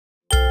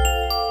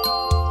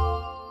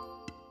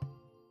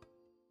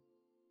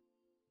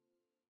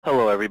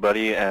Hello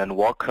everybody and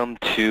welcome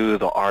to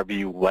the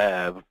RB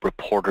Web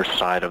reporter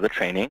side of the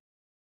training.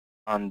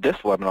 On this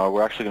webinar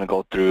we're actually going to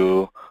go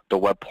through the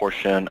web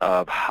portion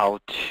of how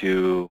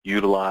to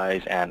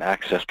utilize and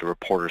access the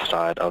reporter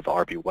side of the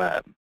RB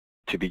Web.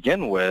 To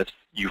begin with,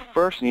 you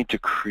first need to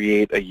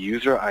create a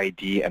user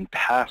ID and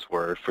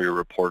password for your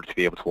reporter to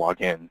be able to log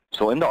in.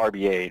 So in the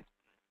RB8,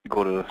 you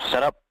go to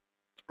Setup,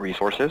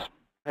 Resources,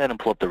 and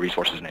pull up the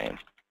resource's name.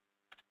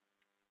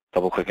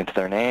 Double click into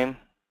their name.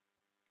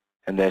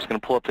 And then it's going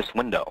to pull up this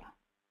window.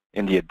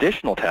 In the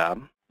Additional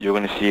tab, you're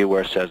going to see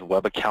where it says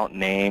Web Account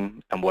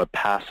Name and Web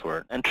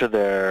Password. Enter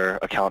their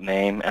account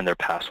name and their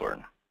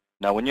password.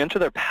 Now when you enter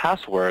their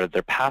password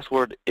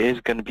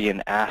is going to be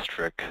an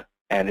asterisk,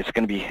 and it's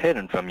going to be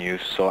hidden from you.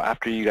 So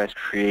after you guys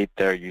create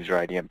their user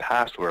ID and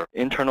password,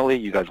 internally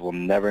you guys will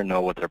never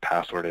know what their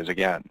password is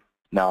again.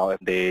 Now, if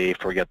they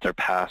forget their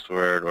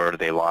password or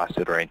they lost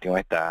it or anything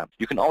like that,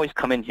 you can always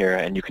come in here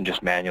and you can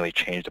just manually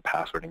change the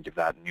password and give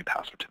that new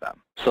password to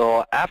them.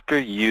 So after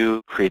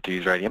you create the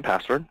user ID and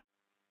password,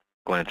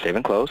 go ahead and save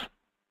and close.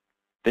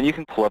 Then you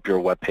can pull up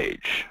your web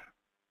page.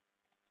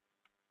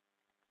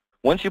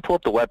 Once you pull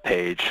up the web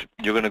page,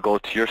 you're going to go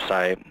to your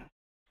site.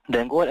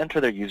 Then go ahead and enter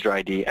their user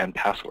ID and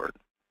password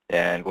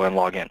and go ahead and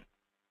log in.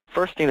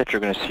 First thing that you're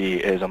going to see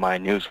is a My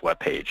News web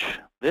page.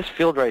 This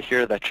field right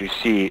here that you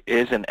see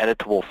is an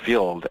editable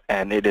field,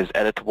 and it is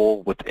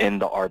editable within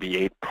the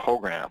RB8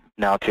 program.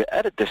 Now to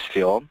edit this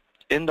field,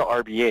 in the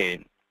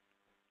RB8,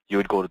 you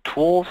would go to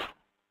Tools,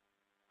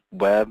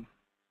 Web,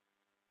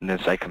 and then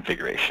Site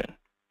Configuration.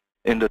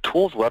 In the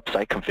Tools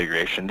website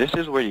configuration, this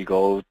is where you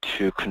go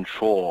to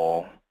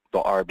control the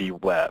RB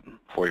Web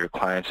for your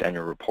clients and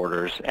your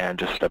reporters and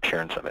just the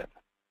appearance of it.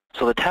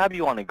 So the tab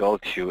you want to go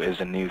to is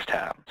the News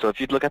tab. So if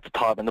you look at the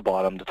top and the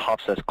bottom, the top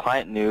says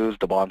Client News,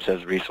 the bottom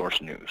says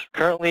Resource News.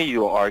 Currently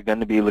you are going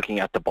to be looking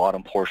at the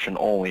bottom portion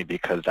only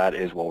because that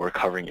is what we're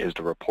covering is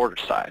the reporter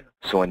side.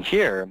 So in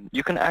here,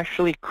 you can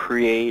actually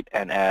create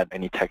and add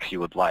any text you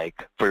would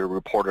like for your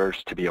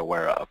reporters to be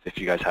aware of. If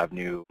you guys have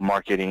new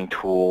marketing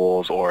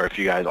tools or if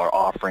you guys are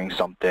offering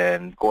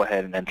something, go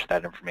ahead and enter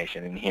that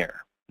information in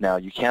here. Now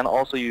you can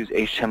also use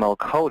HTML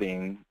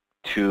coding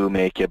to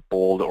make it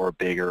bold or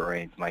bigger or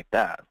anything like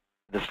that.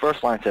 This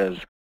first line says,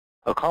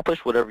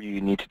 accomplish whatever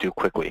you need to do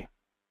quickly.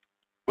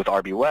 With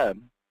RB Web,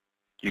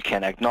 you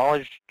can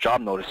acknowledge job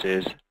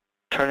notices,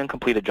 turn in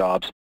completed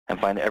jobs, and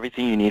find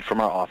everything you need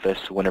from our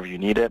office whenever you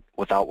need it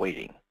without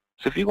waiting.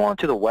 So if you go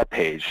onto the web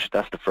page,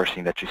 that's the first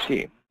thing that you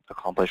see.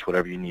 Accomplish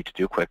whatever you need to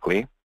do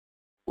quickly.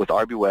 With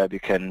RB Web, you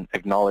can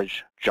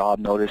acknowledge job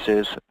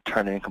notices,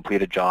 turn in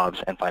completed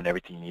jobs, and find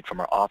everything you need from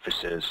our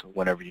offices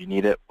whenever you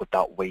need it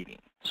without waiting.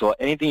 So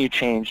anything you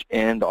change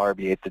in the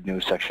RB8, the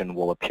news section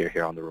will appear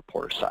here on the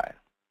reporter side.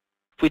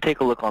 If we take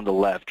a look on the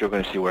left, you're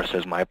going to see where it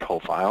says My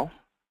Profile.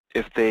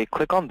 If they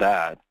click on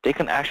that, they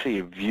can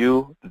actually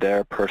view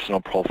their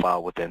personal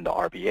profile within the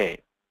RB8.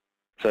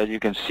 So as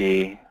you can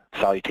see,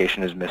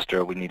 salutation is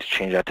Mr. We need to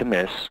change that to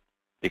Miss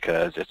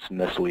because it's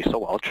Miss Lisa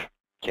Welch.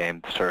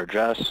 Okay, her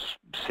address,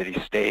 city,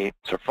 state,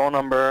 her phone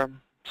number,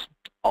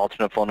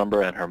 alternate phone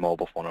number, and her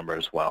mobile phone number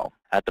as well.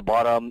 At the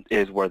bottom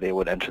is where they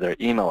would enter their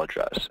email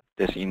address.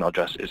 This email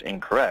address is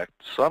incorrect,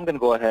 so I'm going to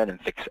go ahead and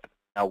fix it.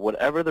 Now,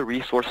 whatever the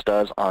resource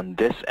does on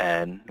this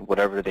end,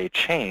 whatever they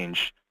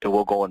change, it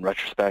will go in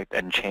retrospect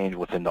and change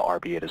within the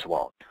RB8 as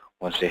well.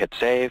 Once they hit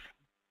save,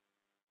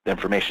 the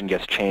information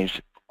gets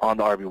changed on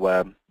the RB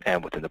Web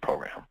and within the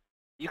program.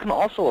 You can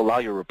also allow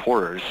your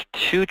reporters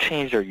to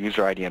change their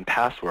user ID and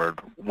password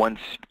once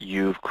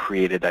you've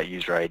created that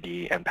user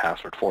ID and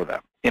password for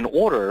them. In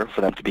order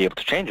for them to be able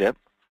to change it,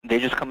 they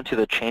just come into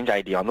the Change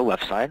ID on the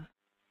left side,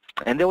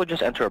 and they would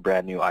just enter a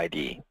brand new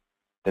ID.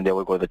 Then they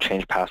would go to the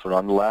Change Password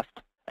on the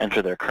left,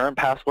 enter their current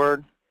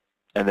password,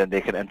 and then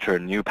they can enter a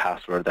new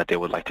password that they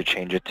would like to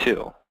change it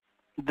to.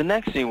 The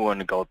next thing we want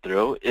to go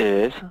through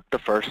is the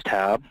first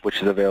tab,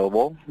 which is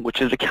available,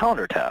 which is the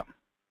Calendar tab.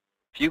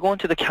 If you go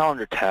into the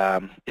Calendar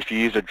tab, if you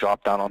use a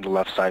drop-down on the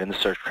left side in the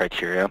search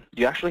criteria,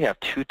 you actually have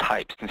two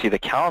types. You can see the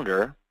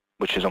Calendar,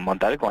 which is a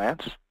month at a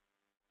glance,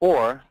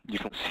 or you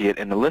can see it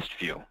in the list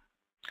view.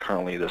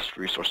 Currently, this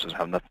resource doesn't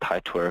have nothing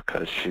tied to her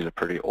because she's a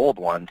pretty old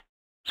one.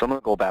 So I'm going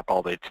to go back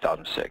all the way to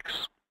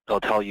 2006. It'll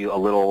tell you a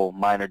little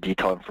minor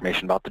detail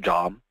information about the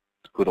job,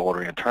 who the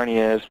ordering attorney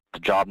is,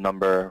 the job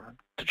number,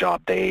 the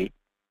job date,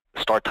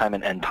 start time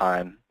and end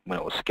time, when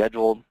it was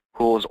scheduled,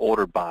 who it was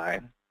ordered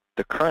by,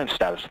 the current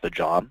status of the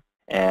job,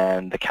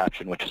 and the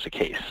caption, which is the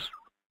case.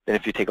 Then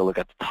if you take a look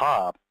at the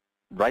top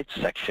right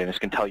section, it's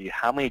going to tell you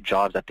how many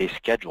jobs that they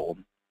scheduled.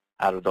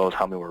 Out of those,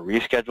 how many were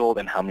rescheduled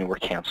and how many were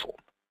canceled.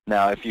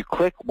 Now, if you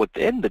click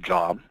within the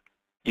job,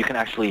 you can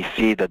actually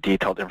see the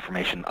detailed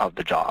information of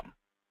the job.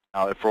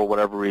 Now, if for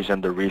whatever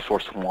reason the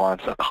resource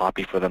wants a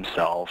copy for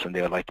themselves and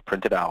they would like to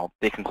print it out,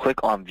 they can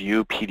click on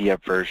View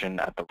PDF Version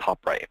at the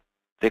top right.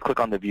 If they click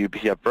on the View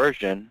PDF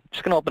Version,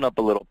 it's going to open up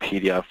a little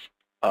PDF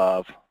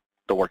of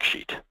the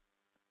worksheet.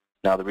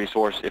 Now, the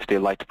resource, if they'd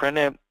like to print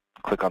it,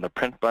 click on the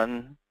Print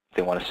button. If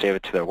they want to save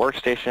it to their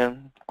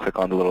workstation, click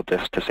on the little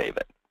disk to save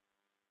it.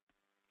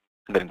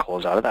 Then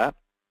close out of that.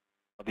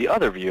 The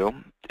other view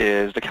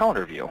is the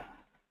calendar view.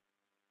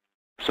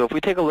 So if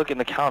we take a look in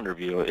the calendar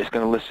view, it's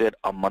going to list it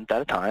a month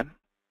at a time.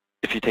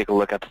 If you take a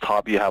look at the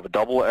top, you have a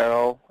double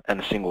arrow and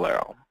a single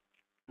arrow.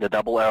 The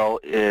double arrow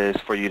is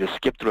for you to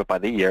skip through it by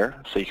the year,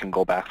 so you can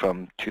go back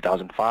from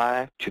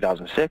 2005,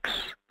 2006.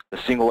 The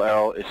single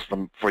arrow is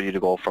for you to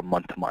go from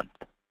month to month.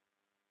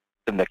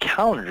 In the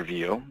calendar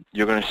view,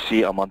 you're going to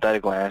see a month at a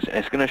glance, and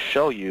it's going to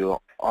show you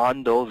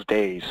on those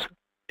days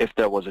if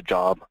there was a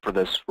job for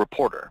this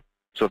reporter.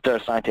 So if they're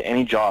assigned to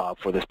any job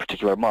for this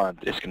particular month,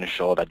 it's going to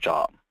show that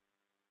job.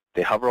 If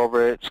they hover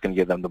over it, it's going to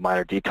give them the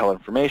minor detail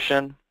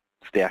information.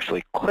 If they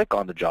actually click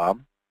on the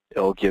job, it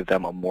will give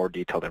them a more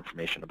detailed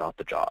information about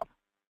the job.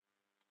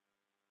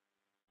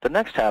 The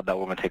next tab that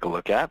we're going to take a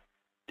look at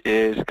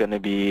is going to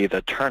be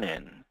the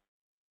turn-in.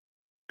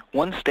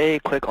 Once they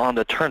click on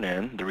the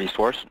turn-in, the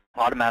resource,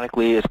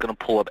 automatically it's going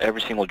to pull up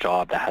every single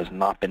job that has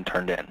not been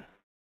turned in.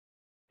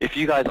 If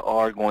you guys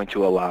are going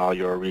to allow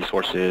your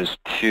resources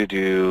to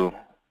do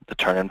the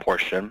turn-in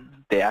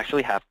portion, they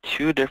actually have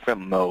two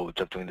different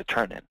modes of doing the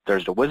turn-in.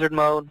 There's the wizard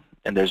mode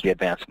and there's the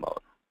advanced mode.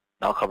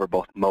 I'll cover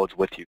both modes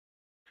with you.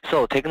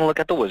 So taking a look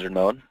at the wizard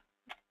mode,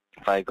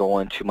 if I go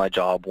into my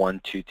job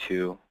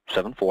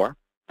 12274,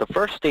 the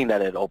first thing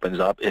that it opens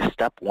up is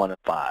step 1 of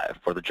 5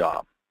 for the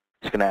job.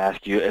 It's going to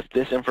ask you if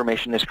this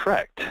information is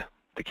correct,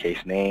 the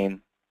case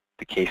name,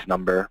 the case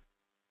number.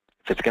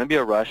 If it's going to be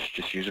a rush,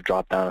 just use a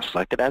drop-down and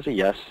select it as a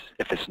yes.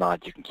 If it's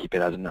not, you can keep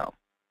it as a no.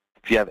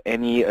 If you have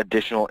any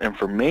additional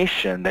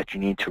information that you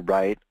need to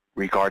write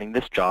regarding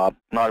this job,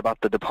 not about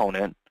the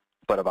deponent,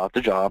 but about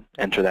the job,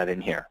 enter that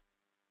in here.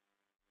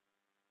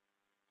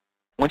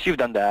 Once you've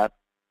done that,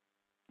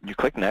 you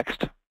click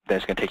Next. Then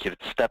it's going to take you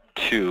to step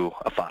 2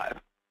 of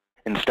 5.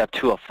 In step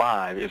 2 of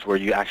 5 is where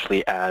you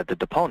actually add the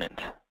deponent.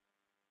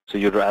 So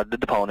you'd add the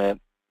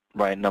deponent,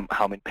 write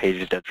how many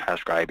pages they're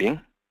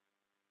transcribing.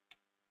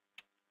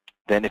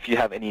 Then if you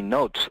have any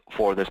notes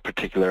for this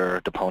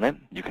particular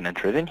deponent, you can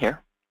enter it in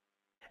here.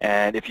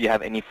 And if you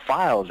have any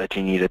files that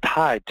you need to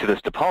tie to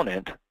this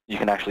deponent, you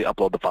can actually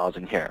upload the files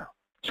in here.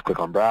 Just click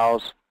on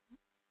Browse,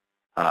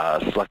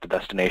 select the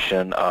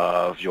destination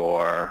of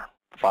your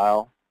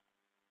file.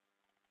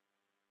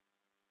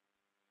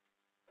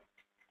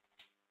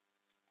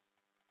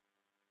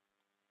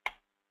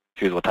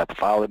 Choose what type of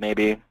file it may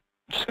be. I'm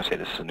just going to say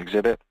this is an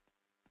exhibit.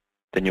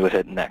 Then you would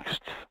hit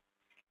Next.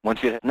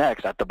 Once you hit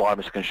Next, at the bottom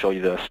it's going to show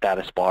you the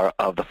status bar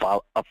of the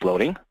file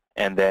uploading,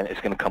 and then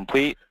it's going to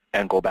complete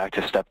and go back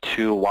to step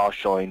 2 while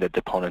showing the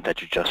deponent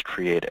that you just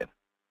created.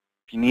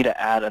 If you need to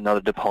add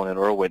another deponent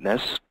or a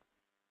witness,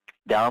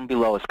 down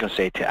below it's going to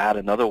say to add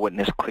another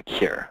witness, click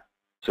here.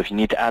 So if you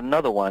need to add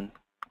another one,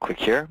 click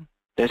here.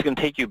 Then it's going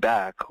to take you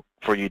back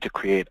for you to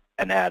create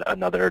and add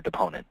another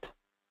deponent.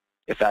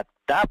 If at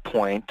that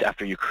point,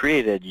 after you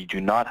created, you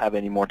do not have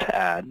any more to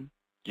add,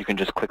 you can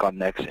just click on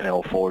Next and it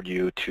will forward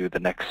you to the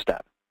next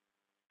step.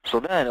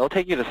 So then it will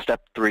take you to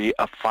step 3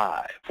 of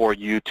 5 for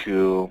you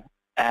to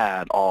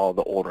add all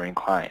the ordering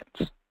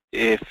clients.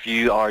 If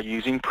you are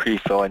using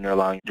prefill and you're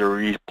allowing your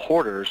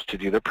reporters to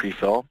do the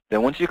prefill,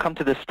 then once you come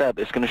to this step,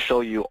 it's going to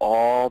show you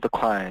all the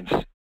clients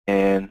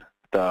in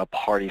the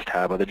Parties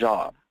tab of the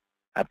job.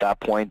 At that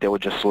point, they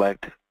would just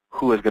select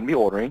who is going to be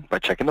ordering by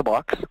checking the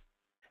box.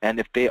 And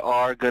if they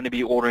are going to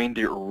be ordering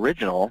the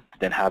original,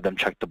 then have them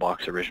check the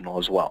box original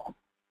as well.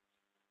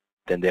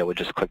 Then they would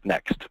just click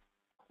Next.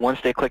 Once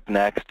they click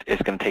Next,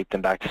 it's going to take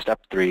them back to step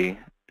 3,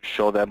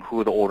 show them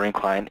who the ordering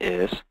client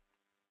is.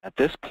 At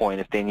this point,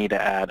 if they need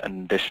to add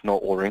an additional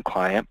ordering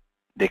client,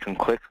 they can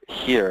click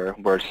here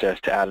where it says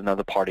to add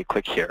another party,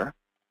 click here.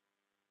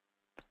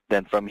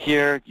 Then from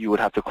here, you would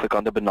have to click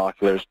on the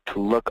binoculars to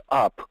look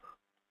up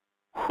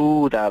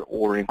who that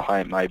ordering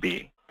client might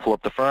be. Pull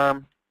up the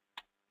firm,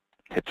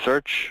 hit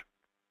search,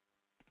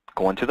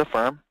 go into the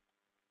firm,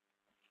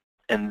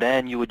 and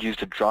then you would use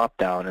the drop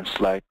down and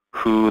select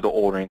who the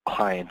ordering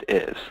client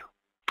is.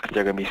 If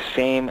they're going to be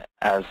same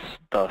as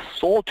the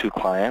sold to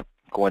client,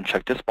 go and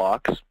check this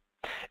box.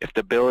 If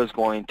the bill is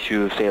going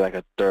to say like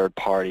a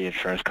third-party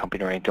insurance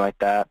company or anything like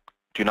that,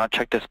 do not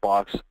check this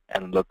box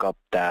and look up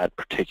that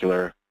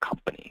particular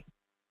company.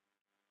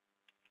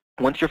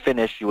 Once you're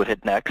finished, you would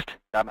hit Next.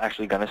 I'm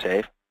actually going to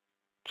save.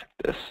 Check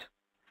this.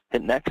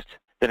 Hit Next.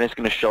 Then it's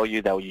going to show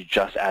you that you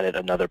just added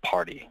another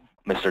party,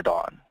 Mr.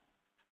 Don.